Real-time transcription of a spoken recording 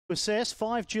Assess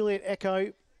 5 Juliet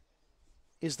Echo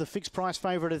is the fixed price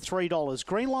favourite at $3.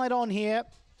 Green light on here.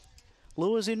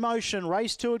 Lures in motion.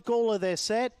 Race 2 at Gawler. They're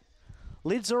set.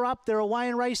 Lids are up, they're away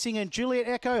and racing, and Juliet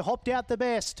Echo hopped out the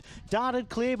best. Darted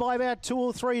clear by about 2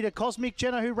 or 3 to Cosmic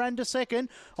Jenna, who ran to second.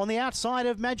 On the outside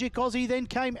of Magic Aussie, then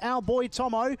came Our Boy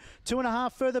Tomo.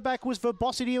 2.5 further back was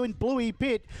Verbosity and Bluey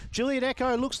Pit. Juliet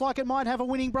Echo looks like it might have a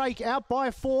winning break. Out by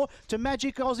 4 to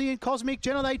Magic Aussie and Cosmic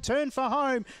Jenna. They turn for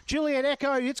home. Juliet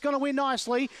Echo, it's going to win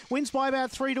nicely. Wins by about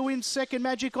 3 to win second.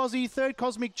 Magic Aussie third.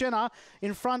 Cosmic Jenna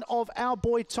in front of Our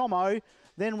Boy Tomo.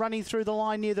 Then running through the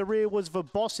line near the rear was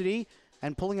Verbosity.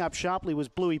 And pulling up sharply was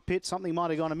Bluey Pit. Something might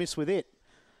have gone amiss with it.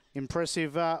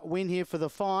 Impressive win here for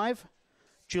the 5.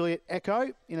 Juliet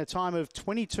Echo in a time of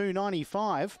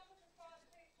 22.95.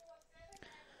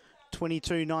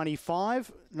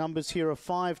 22.95. Numbers here are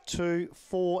 5, 2,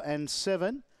 4 and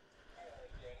 7.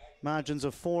 Margins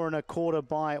of 4 1/4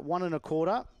 by 1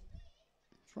 1/4.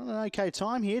 It's running an okay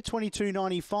time here.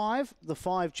 22.95. The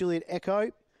 5 Juliet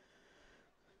Echo.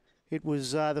 It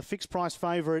was the fixed price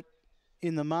favourite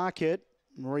in the market.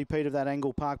 A repeat of that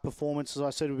Angle Park performance, as I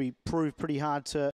said, would be proved pretty hard to